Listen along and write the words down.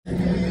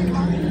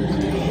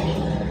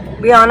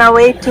We are on our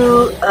way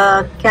to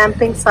a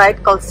camping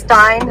site called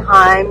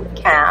Steinheim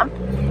Camp.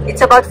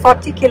 It's about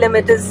 40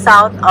 kilometers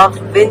south of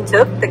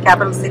Windhoek, the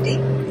capital city.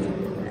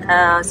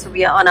 So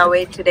we are on our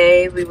way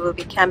today. We will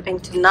be camping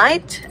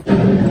tonight.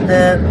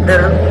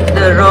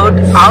 The road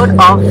out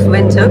of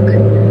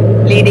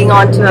Windhoek, leading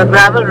onto a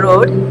gravel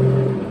road,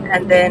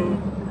 and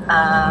then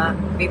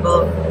we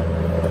will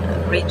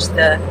reach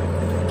the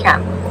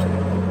camp.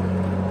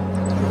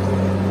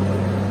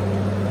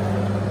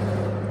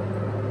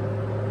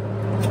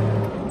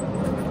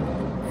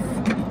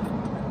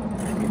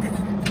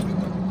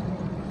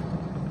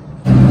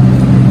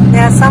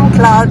 There are some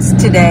clouds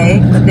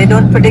today, but they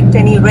don't predict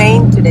any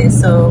rain today,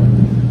 so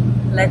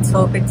let's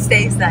hope it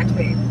stays that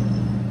way.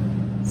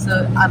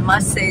 So I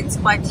must say it's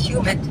quite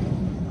humid.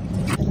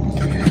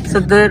 So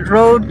the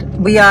road,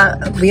 we are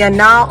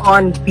now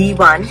on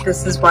B1.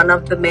 This is one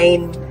of the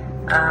main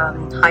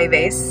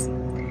highways.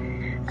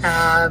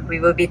 We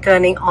will be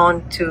turning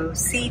on to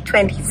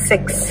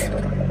C26.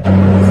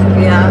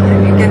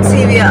 You can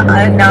see we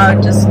are now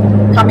just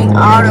coming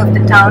out of the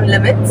town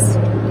limits.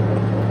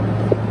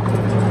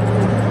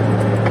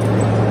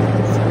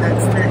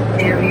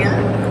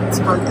 It's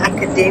called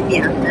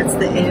Academia, that's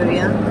the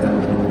area.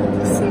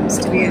 Seems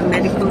to be a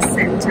medical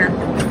center.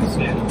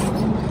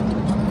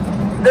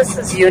 This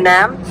is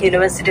UNAM,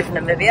 University of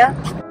Namibia.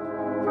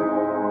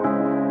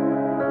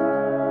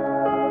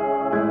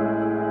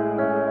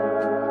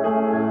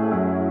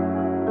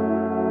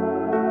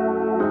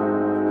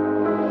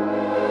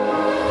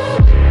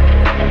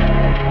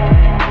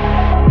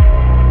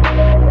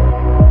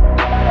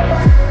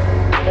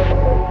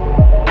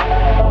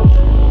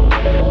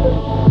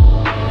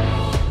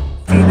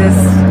 This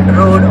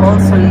road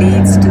also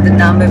leads to the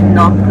Namib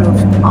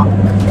Park.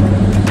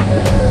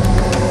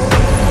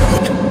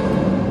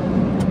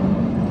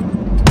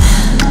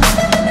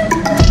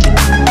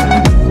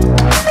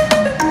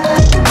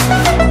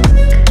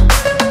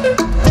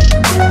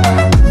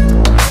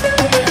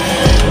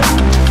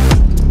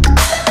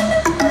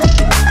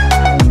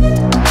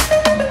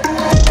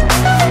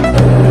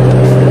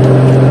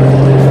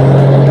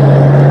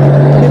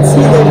 You can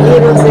see the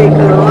Heroes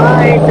Acre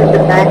right at the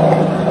back.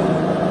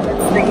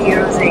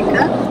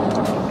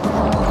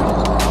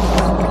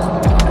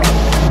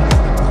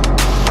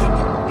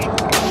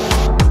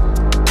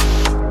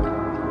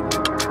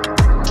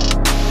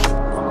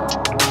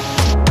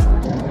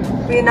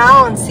 We're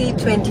now on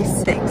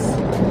C26,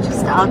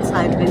 just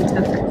outside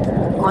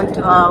Windhoek,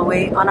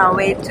 on our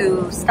way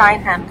to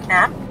Steinheim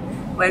Camp,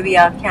 where we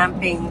are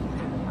camping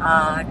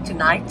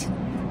tonight.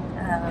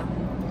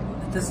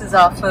 This is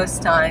our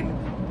first time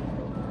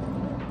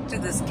to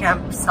this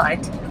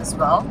campsite as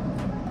well,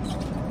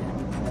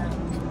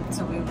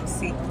 so we will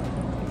see.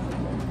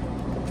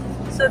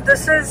 So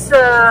this is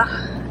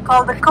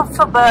called the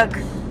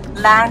Kupferberg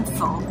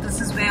landfill.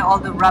 This is where all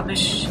the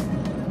rubbish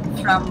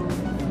from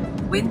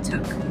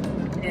Windhoek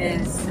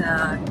is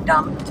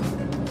dumped,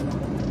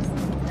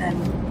 and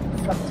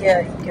from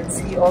here you can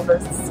see all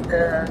this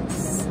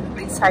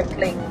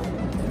recycling,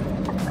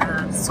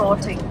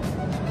 sorting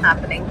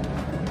happening.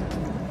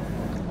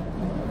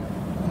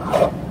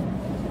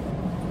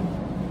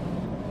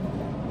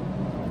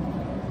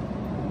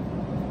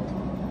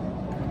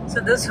 So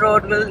this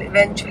road will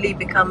eventually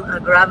become a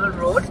gravel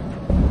road.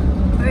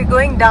 We're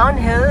going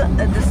downhill.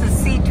 This is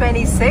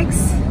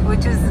C26,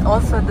 which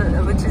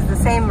is the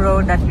same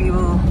road that we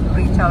will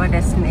reach our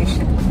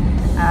destination.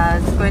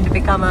 It's going to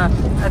become a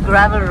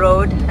gravel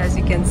road, as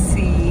you can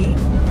see.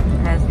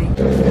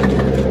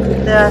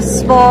 There are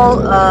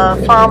small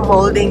farm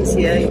holdings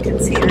here. You can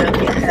see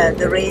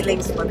the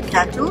railings for the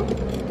cattle.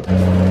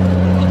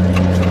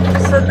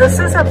 So this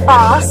is a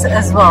pass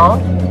as well.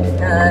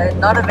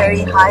 Not a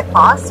very high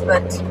pass,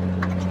 but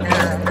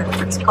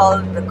it's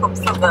called the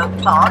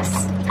Kupferberg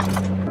Pass.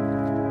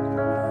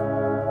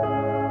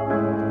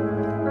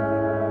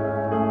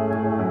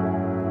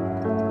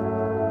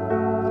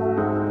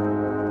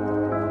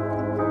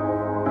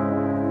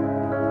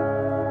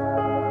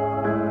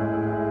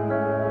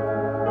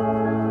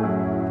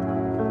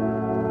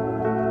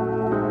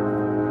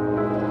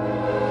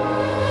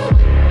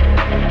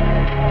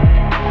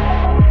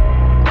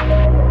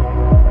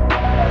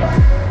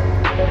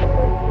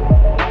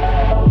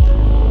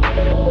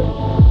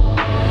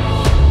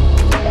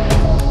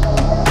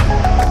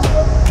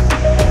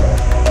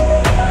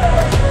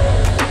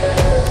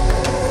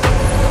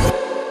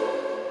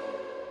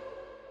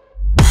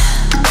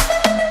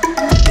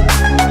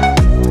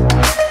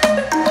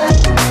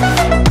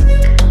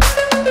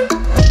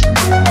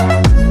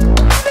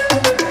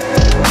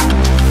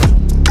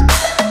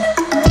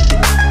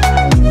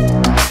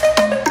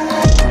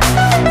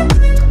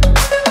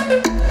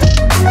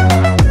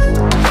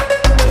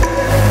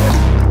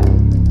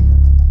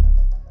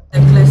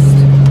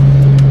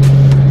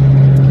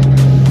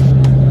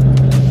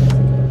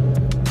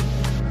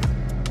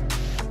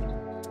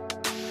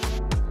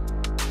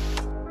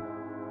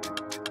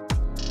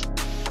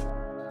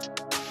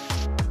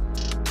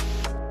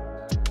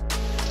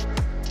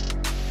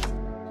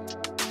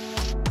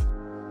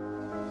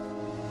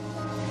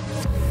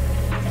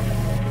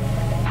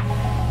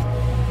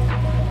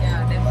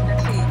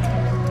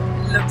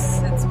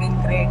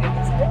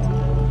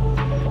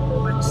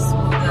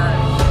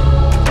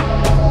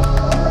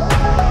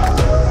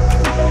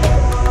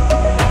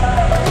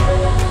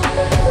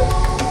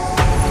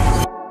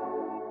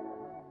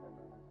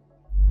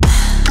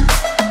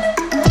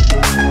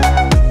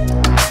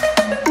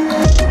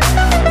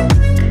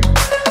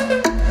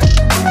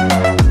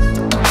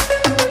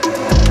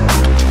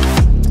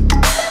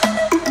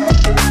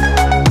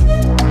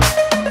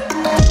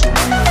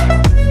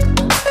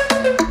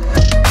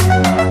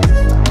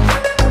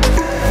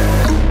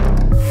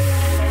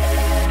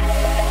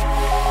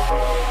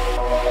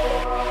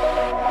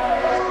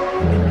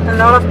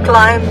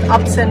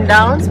 ups and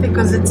downs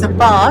because it's a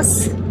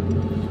pass. You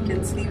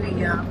can see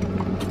we are.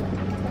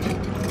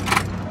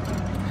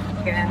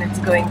 Okay, and it's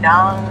going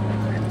down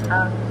and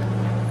up.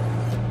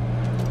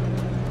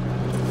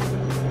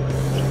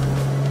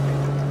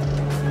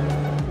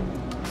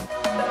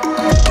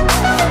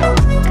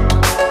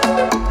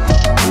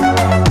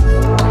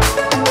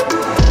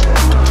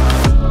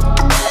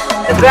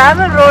 The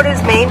gravel road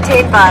is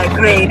maintained by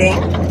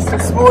grading, so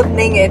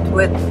smoothing it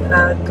with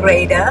a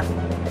grader.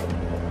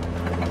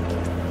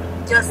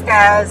 Just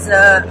as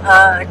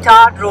a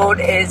tarred road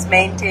is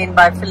maintained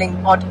by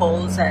filling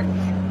potholes and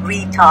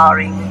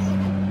re-tarring.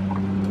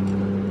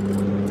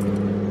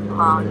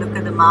 Wow, look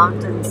at the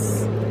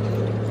mountains.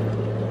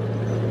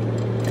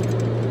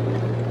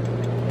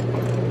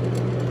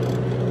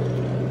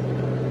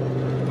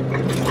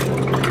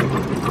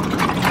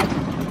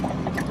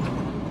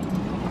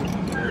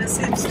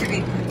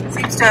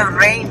 Seems to have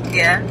rained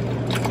here.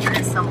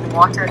 There's some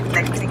water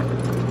collecting.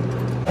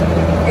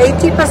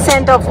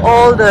 80% of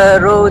all the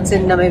roads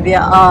in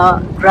Namibia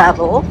are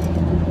gravel.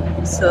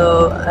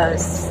 So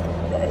as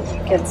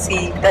you can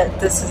see that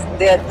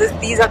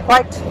these are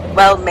quite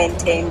well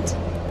maintained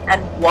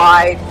and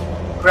wide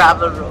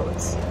gravel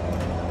roads.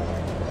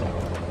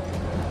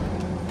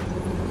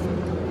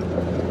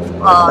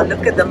 Oh,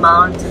 look at the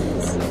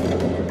mountains.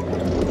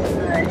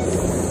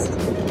 Nice.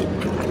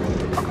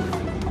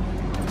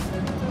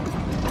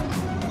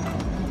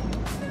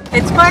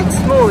 It's quite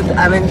smooth.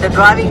 I mean, the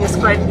driving is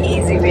quite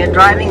easy. We are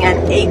driving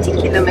at 80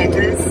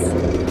 kilometers,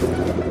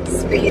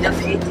 speed of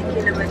 80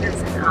 kilometers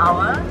an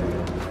hour.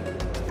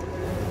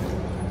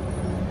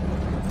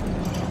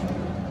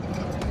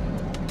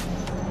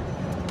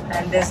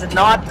 And there's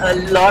not a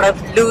lot of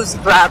loose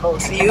gravel.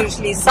 So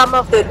usually some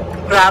of the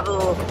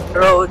gravel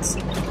roads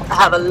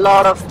have a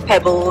lot of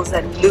pebbles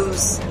and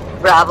loose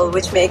gravel,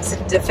 which makes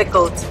it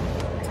difficult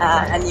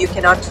and you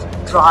cannot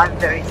drive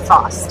very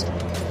fast.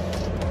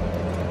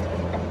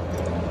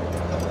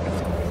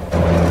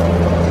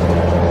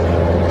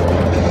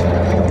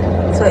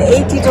 So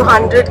 80 to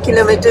 100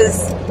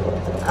 kilometers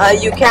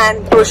you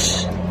can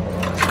push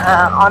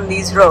on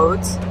these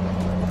roads.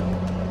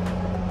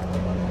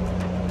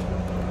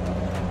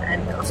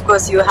 And of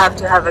course you have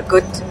to have a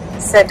good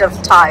set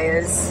of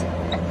tires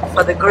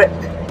for the grip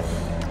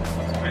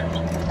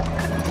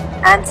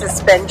and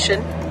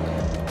suspension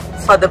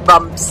for the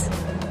bumps.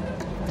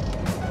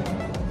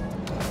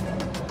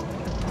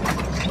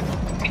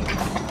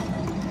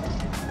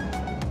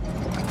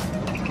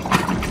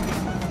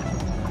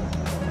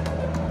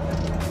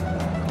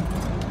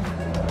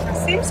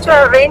 Seems to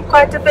have rained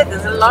quite a bit.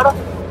 There's a lot of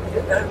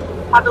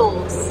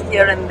puddles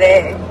here and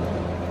there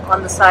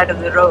on the side of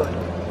the road.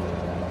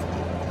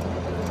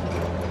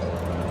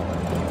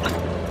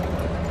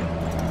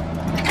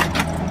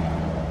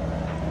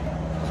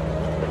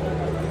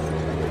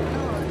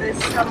 Oh,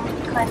 there's some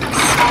kind of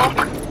smoke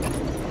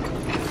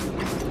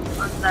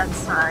on that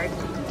side.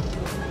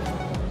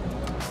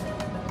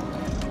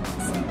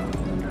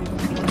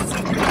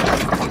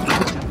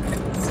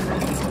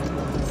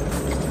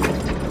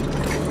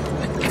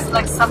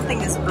 Like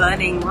something is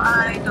burning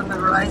right on the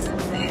horizon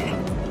there.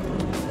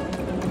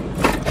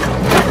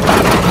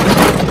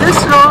 This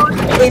road,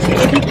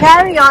 if you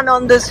carry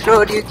on this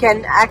road, you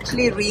can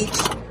actually reach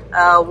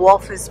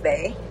Walvis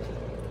Bay,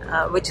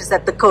 which is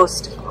at the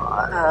coast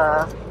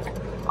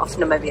of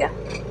Namibia.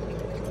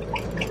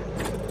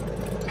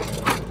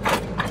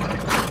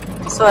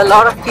 So a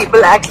lot of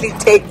people actually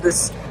take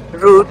this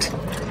route,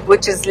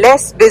 which is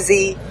less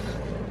busy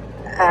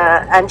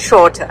and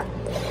shorter,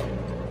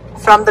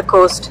 from the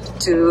coast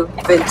to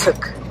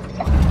Windhoek.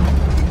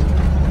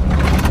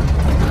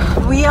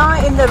 We are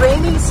in the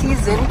rainy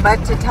season,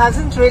 but it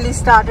hasn't really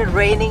started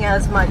raining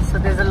as much, so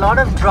there's a lot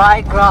of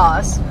dry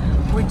grass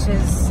which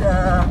is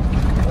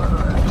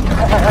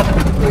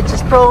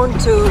prone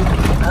to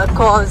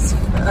cause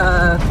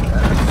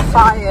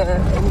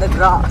fire in the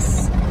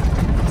grass.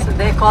 So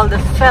they call the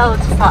veld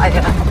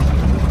fire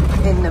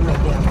in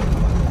Namibia.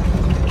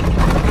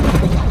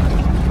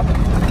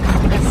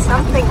 There's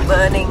something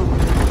burning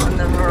on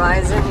the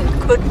horizon. It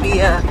could be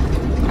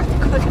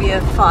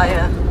a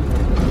fire,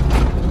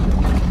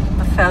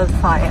 a veld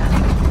fire.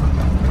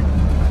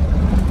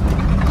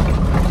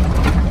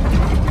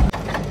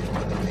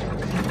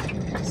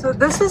 So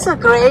this is a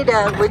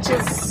grader which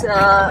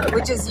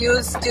is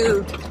used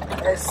to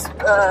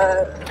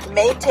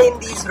maintain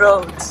these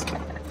roads.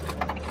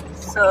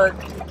 So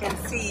you can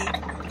see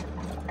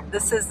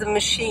this is the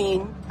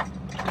machine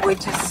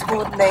which is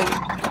smoothing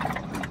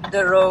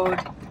the road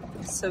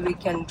so we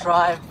can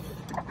drive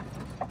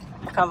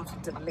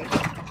comfortably.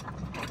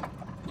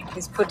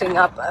 He's putting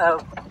up a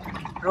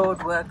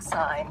roadwork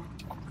sign.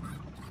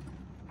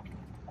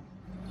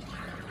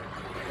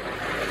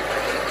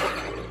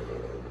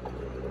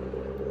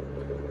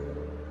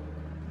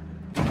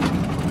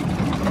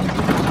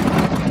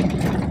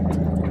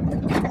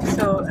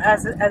 So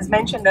as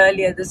mentioned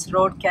earlier, this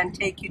road can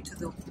take you to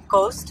the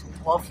coast,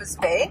 Walvis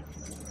Bay,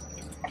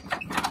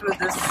 through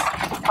this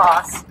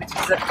pass, which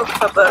is a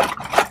Cookverberg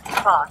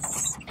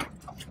pass.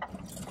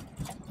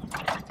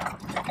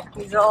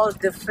 These are all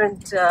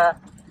different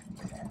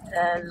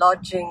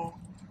lodging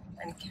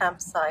and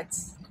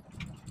campsites.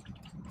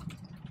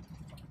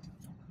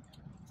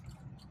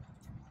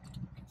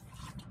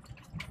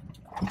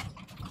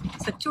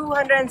 So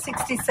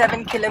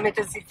 267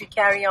 kilometers if you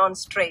carry on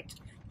straight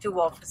to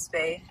Office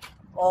Bay,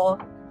 or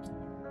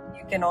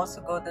you can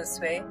also go this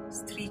way.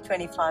 It's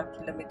 325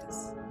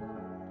 kilometers.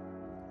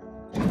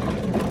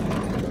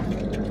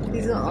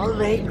 These are all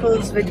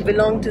vehicles which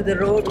belong to the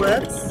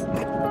roadworks.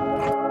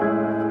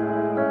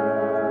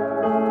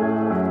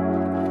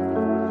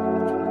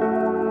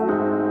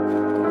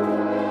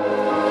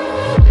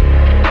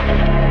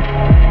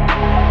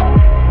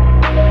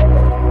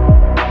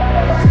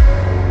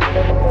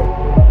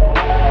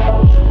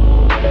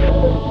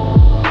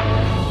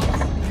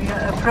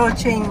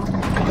 Approaching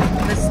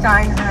the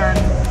Steinheim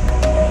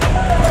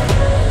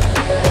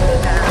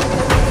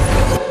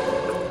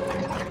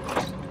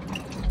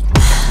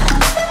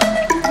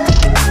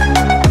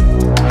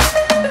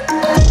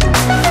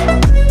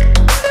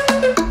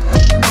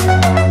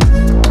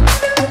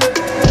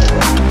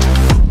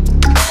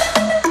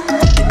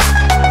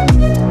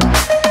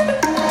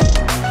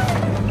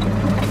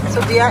So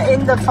we are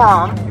in the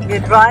farm. We're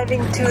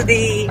driving to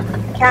the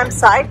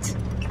campsite.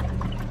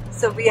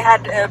 So we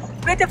had a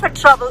bit of a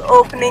trouble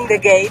opening the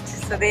gate,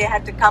 so they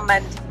had to come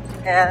and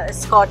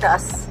escort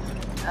us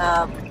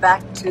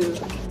back to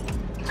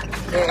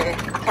the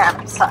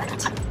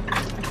campsite.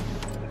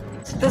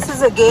 So this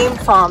is a game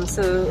farm,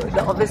 so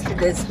obviously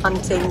there's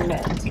hunting and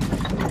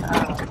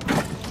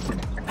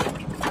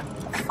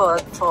for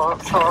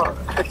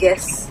the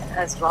guests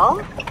as well.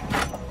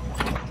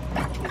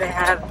 They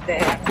have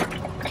their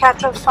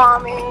cattle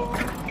farming.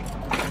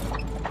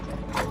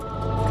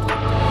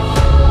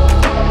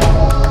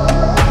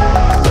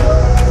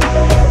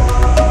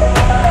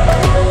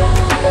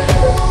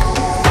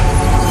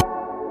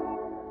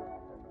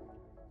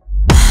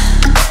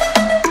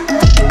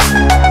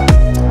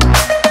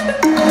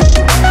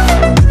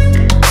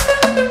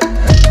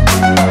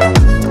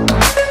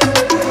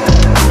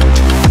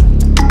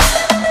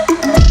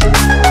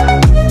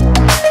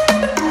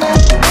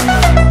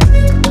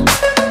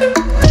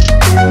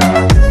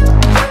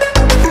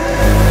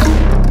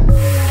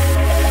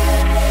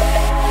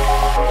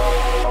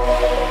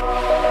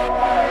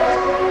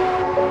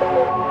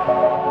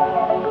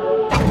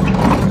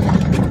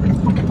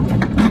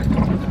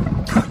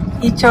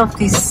 Each of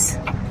these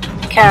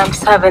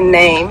camps have a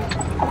name.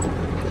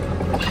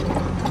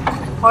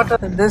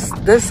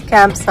 This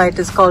campsite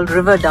is called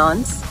River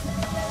Dance.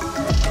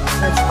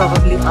 That's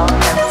probably our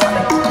campsite.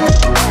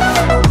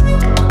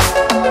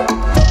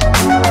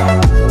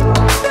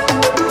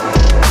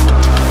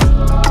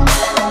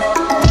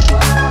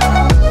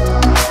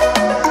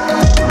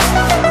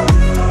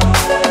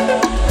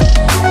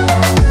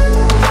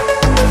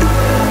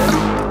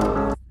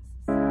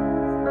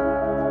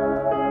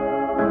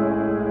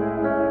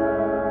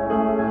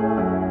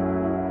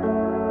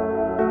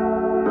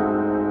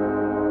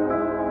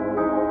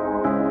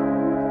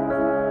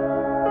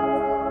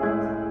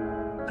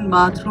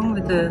 Bathroom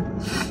with a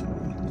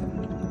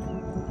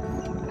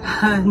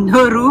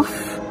no roof.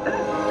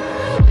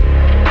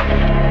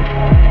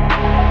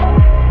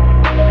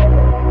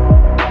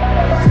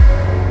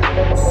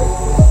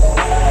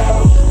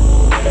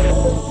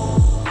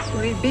 So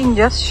we've been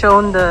just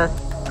shown the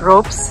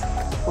ropes,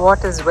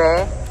 what is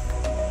where.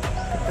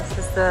 So this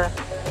is the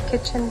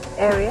kitchen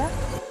area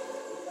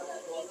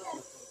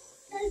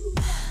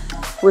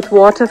with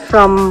water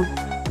from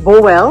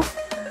bowel,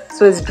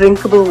 so it's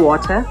drinkable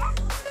water.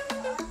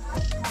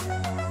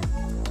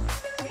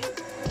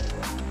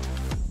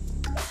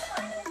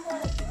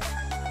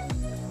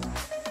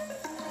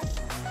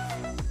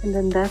 And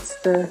then that's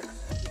the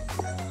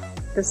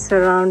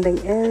surrounding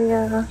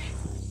area.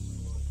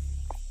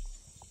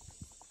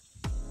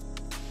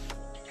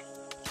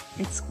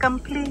 It's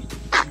complete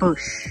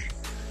bush.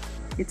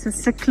 It's a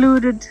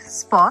secluded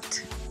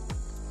spot.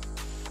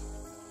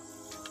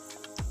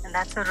 And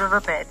that's a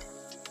riverbed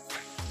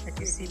that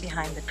you see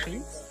behind the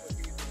trees.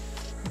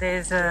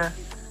 There's a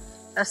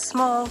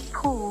small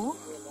pool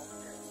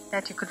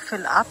that you could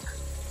fill up.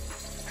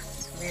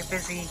 So we're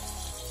busy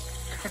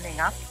filling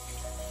up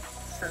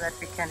so that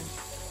we can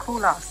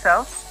cool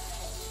ourselves.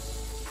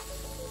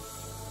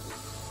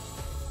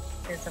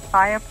 There's a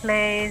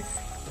fireplace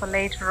for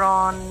later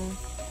on.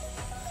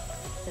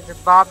 There's a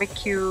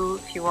barbecue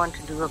if you want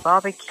to do a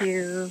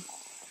barbecue.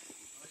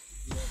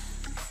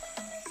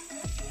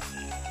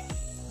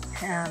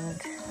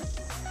 And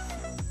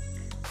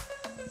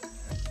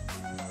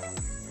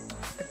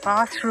the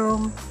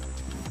bathroom.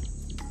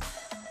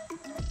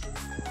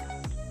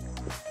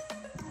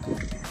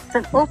 It's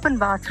an open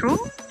bathroom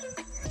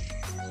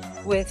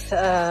with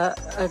a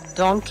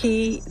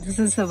donkey. This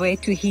is a way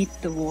to heat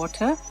the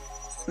water.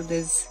 So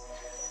there's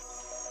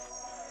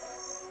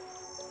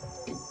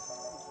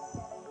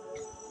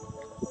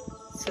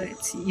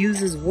it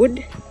uses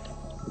wood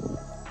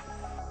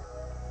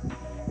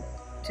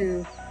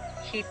to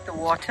heat the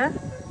water.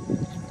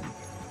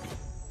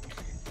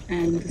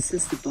 And this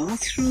is the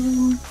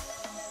bathroom.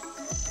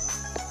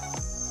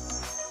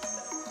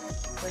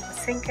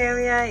 sink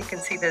area. You can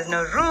see there's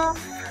no roof.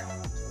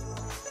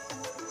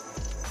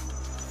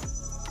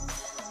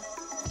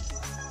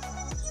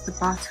 The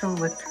bathroom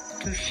with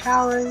 2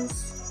 showers.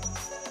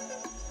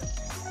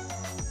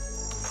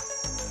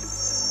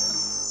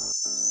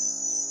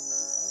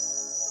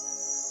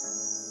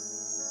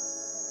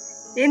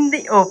 In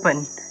the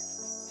open.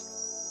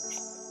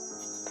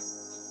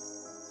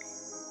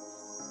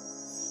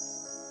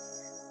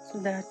 So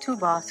there are 2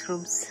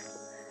 bathrooms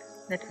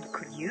that we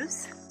could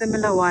use.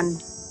 Similar one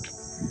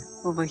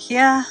over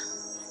here.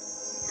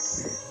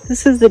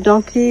 This is the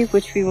donkey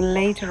which we will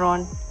later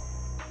on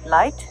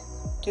light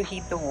to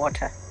heat the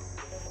water.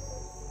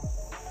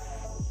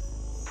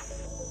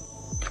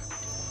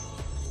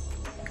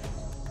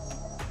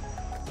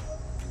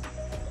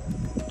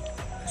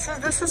 So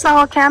this is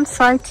our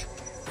campsite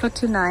for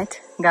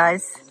tonight,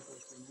 guys.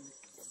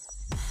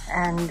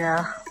 And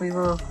we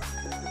will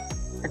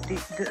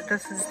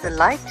this is the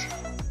light.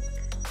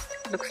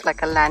 Looks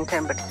like a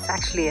lantern, but it's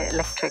actually an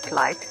electric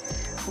light,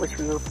 which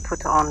we will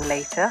put on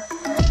later.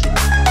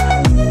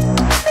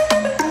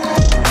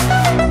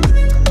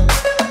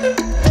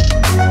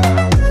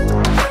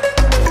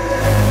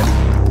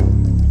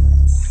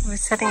 We're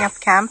setting up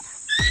camp.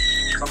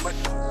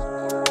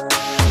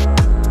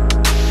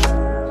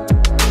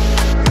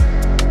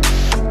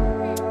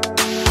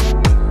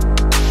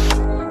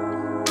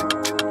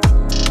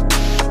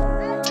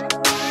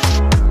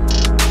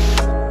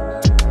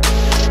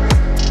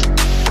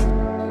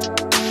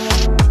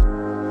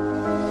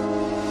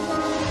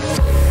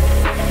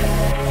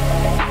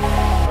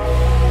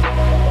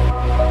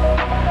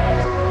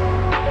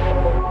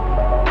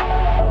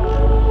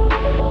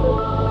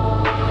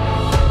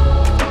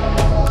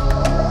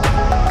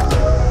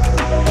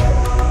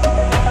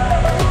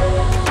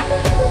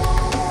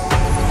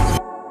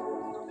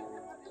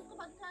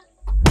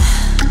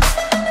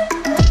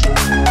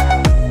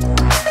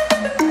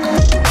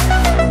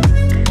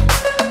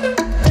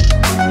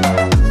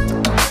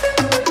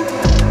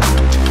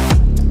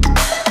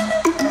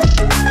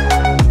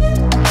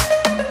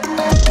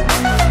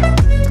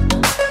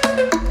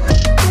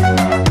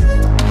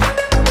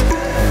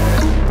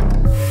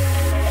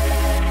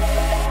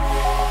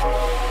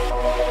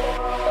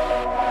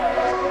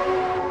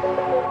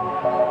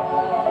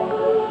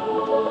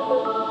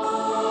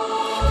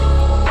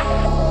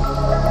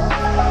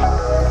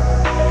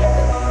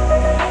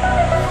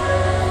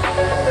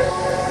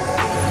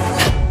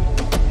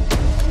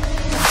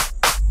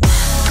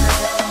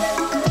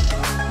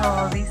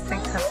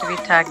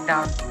 Tagged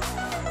down.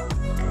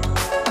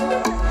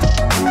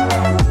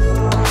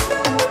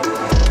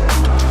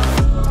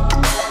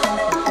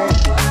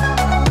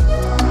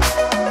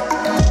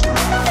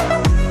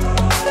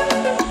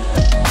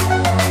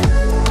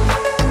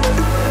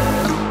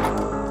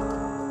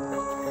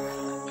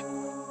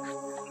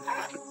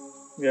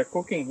 We are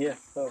cooking here.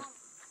 So.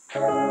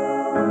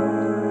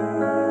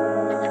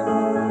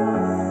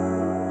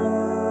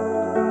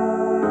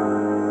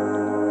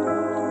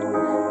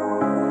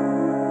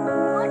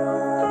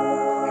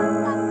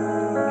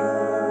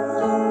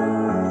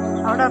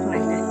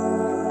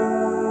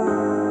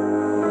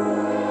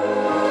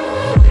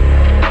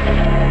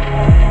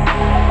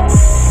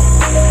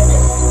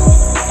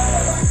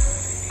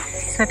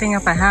 Setting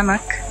up a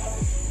hammock.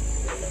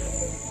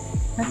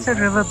 That's a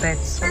riverbed,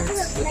 so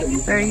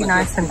it's very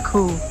nice and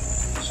cool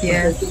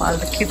here while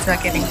the kids are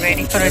getting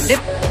ready for a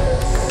dip.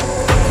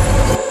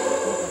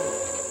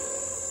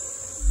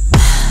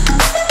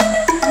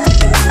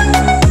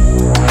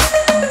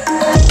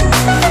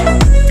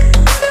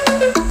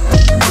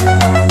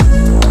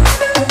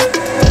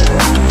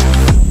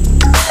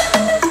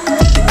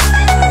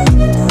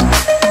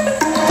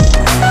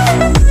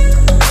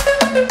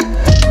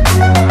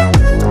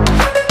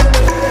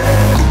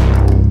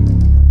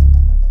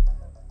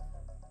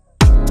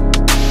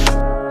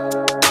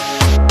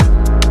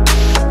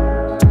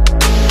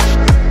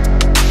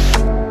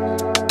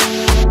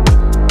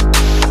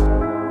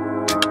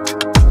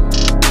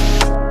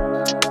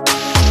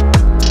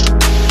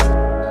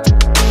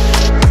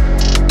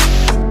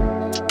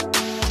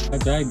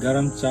 चाय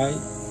गरम चाय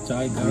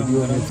चाय गरम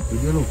गरम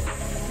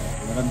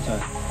गरम चाय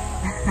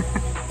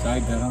चाय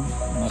गरम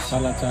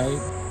मसाला चाय.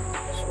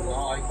 So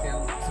now I can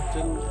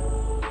still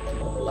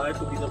apply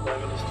to be the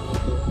Prime Minister of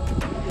the...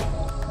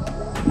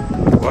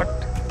 What?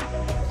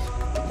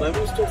 Prime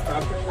Minister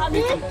started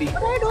making tea.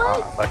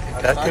 But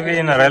it has to be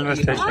in a railway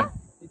station.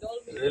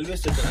 Railway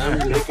station. I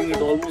am making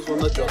it almost on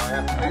the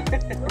Choraya.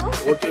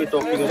 What are you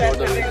talking about?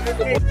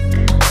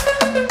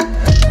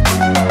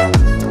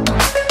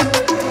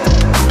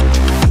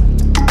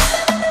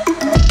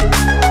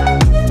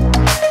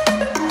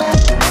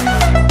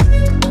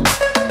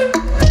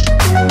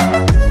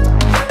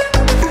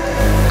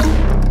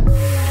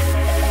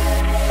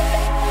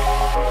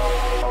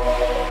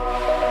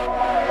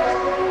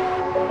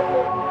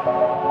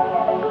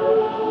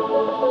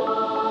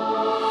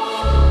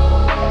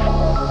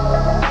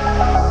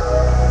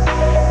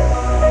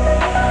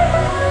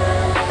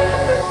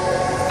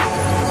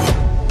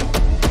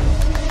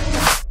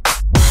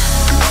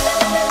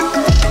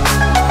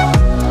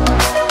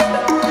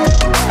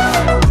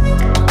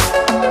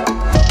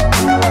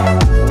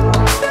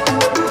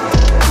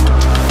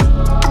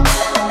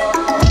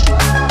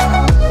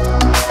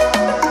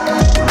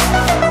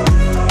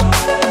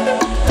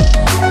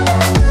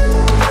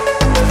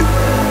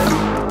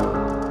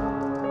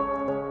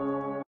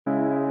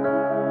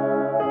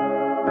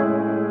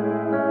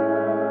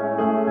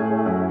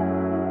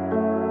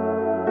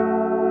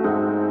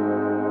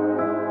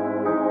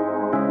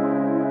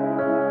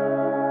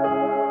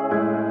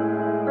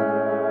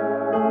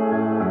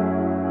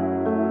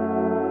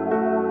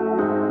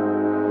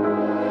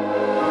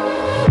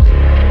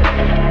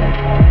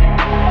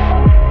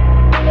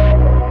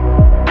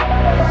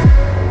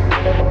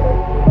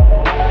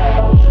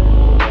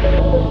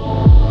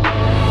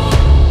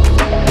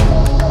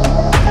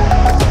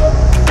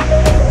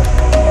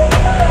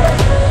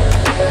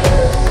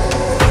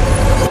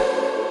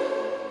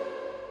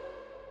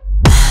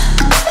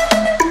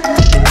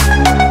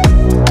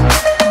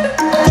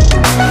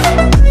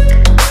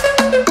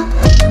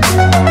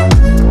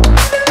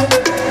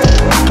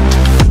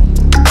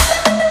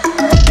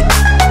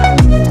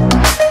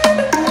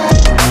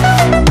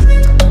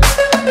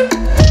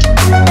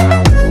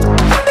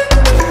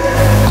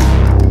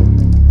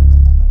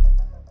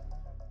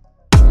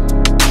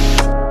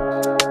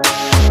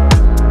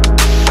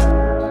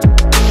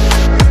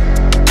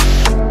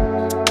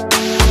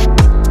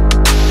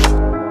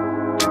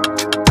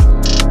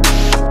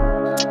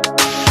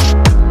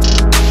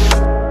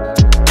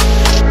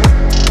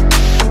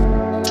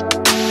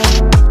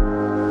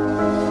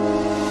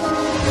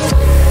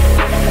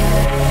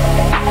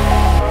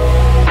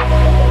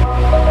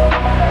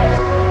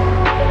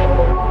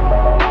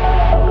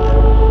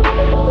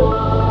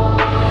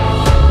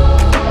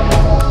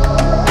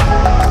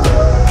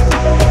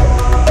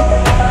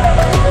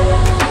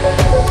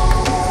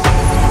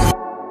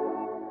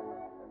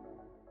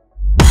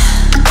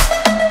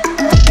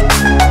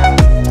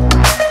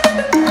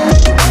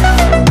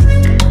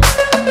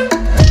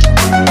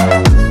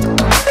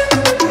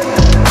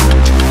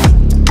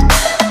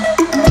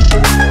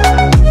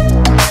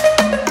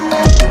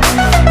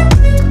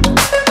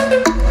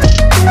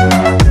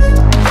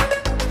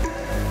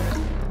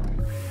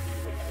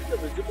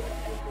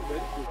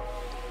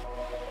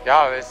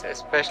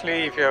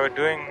 especially if you're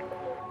doing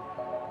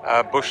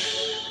a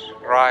bush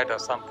ride or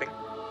something.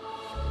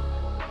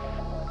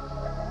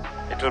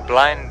 It will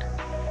blind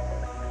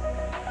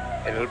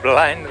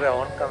the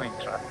oncoming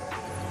traffic.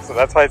 So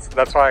that's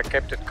why I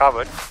kept it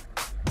covered.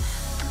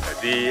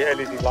 The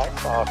LED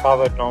lights are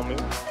covered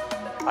normally.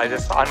 I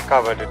just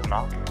uncovered it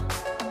now,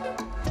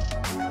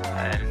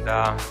 and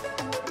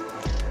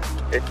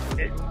it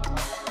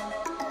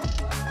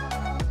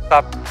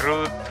up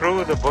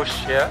through the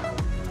bush here.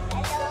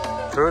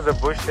 Through the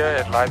bush here,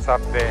 it lights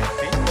up there.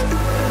 See?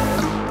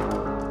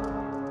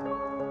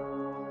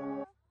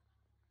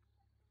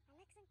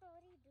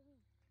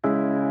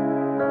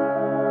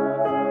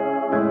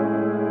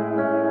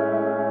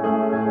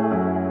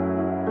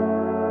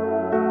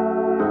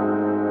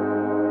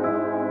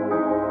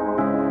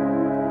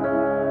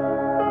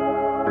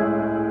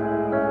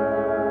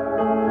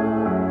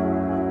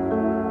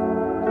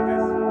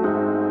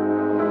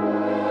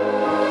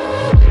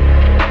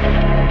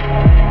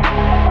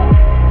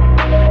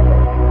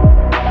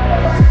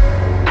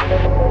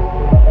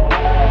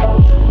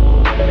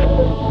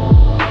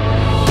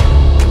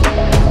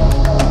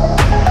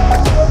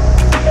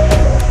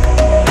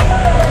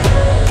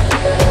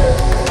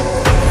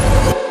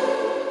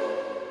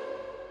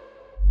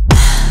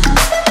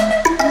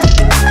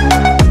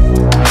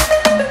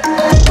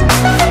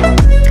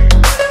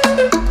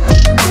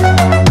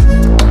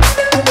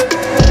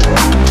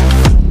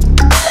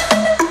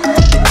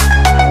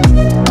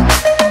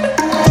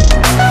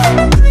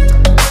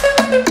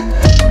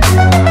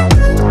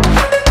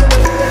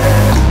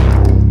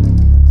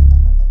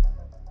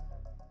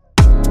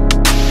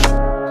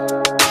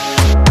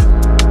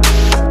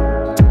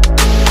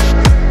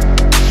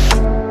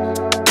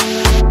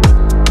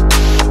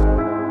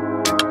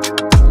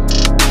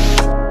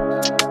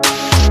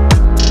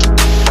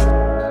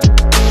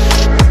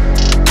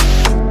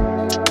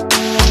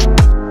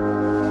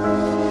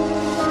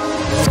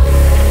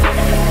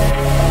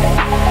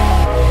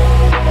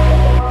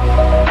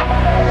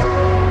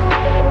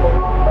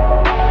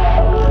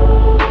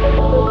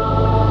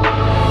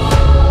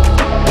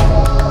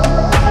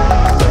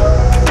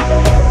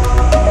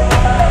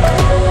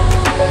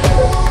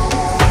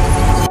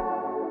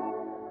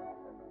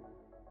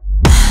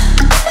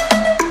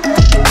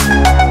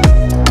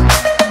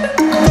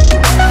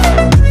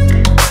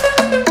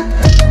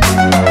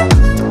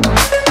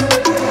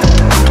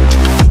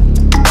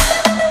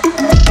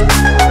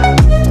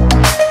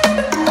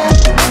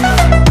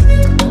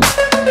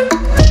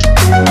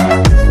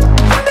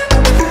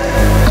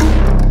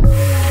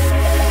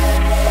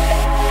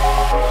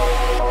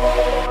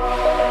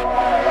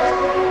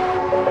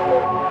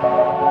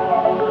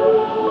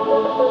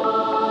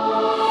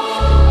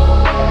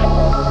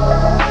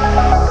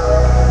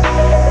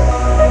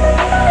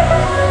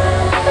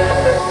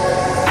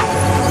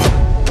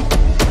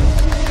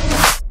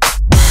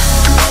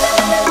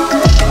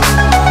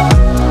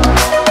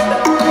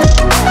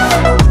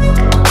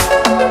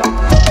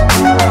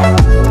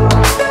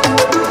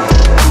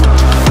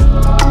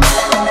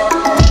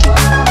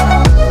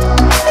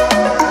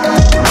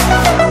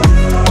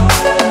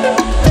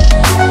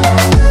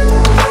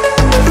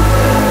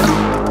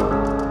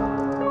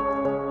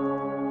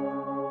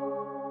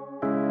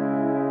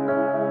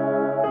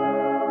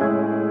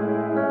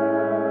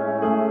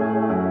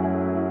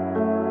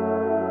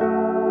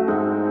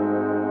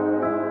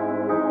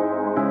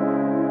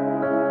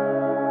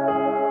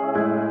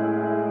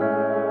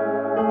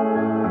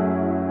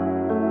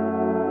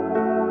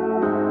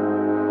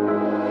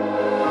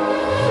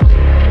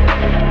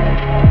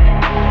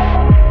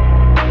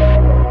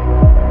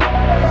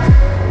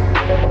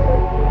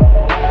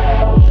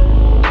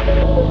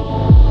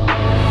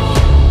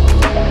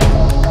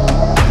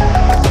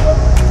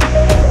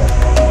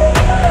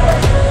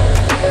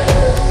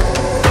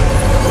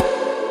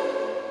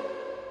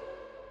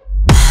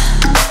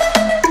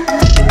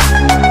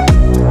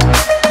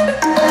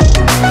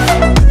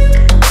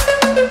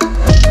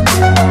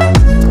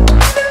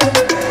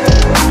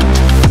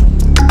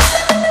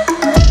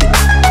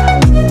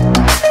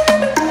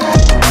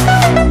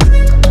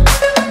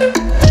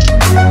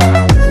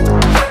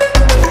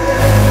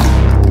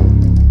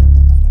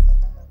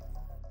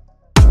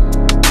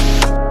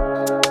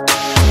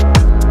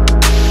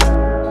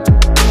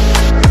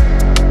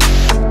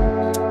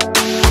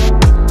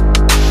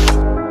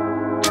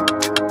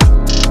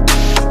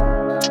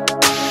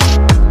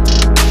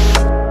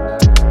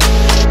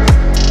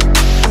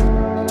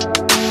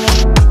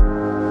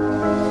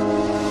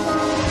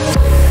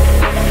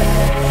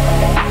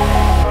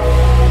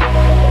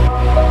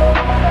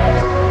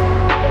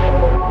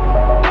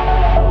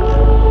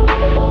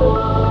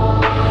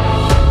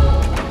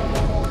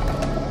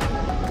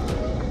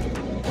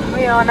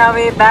 on our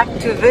way back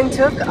to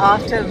Windhoek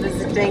after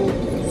visiting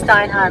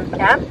Steinheim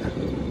Camp.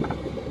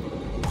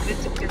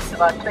 Windhoek is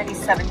about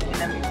 27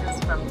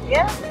 kilometers from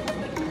here.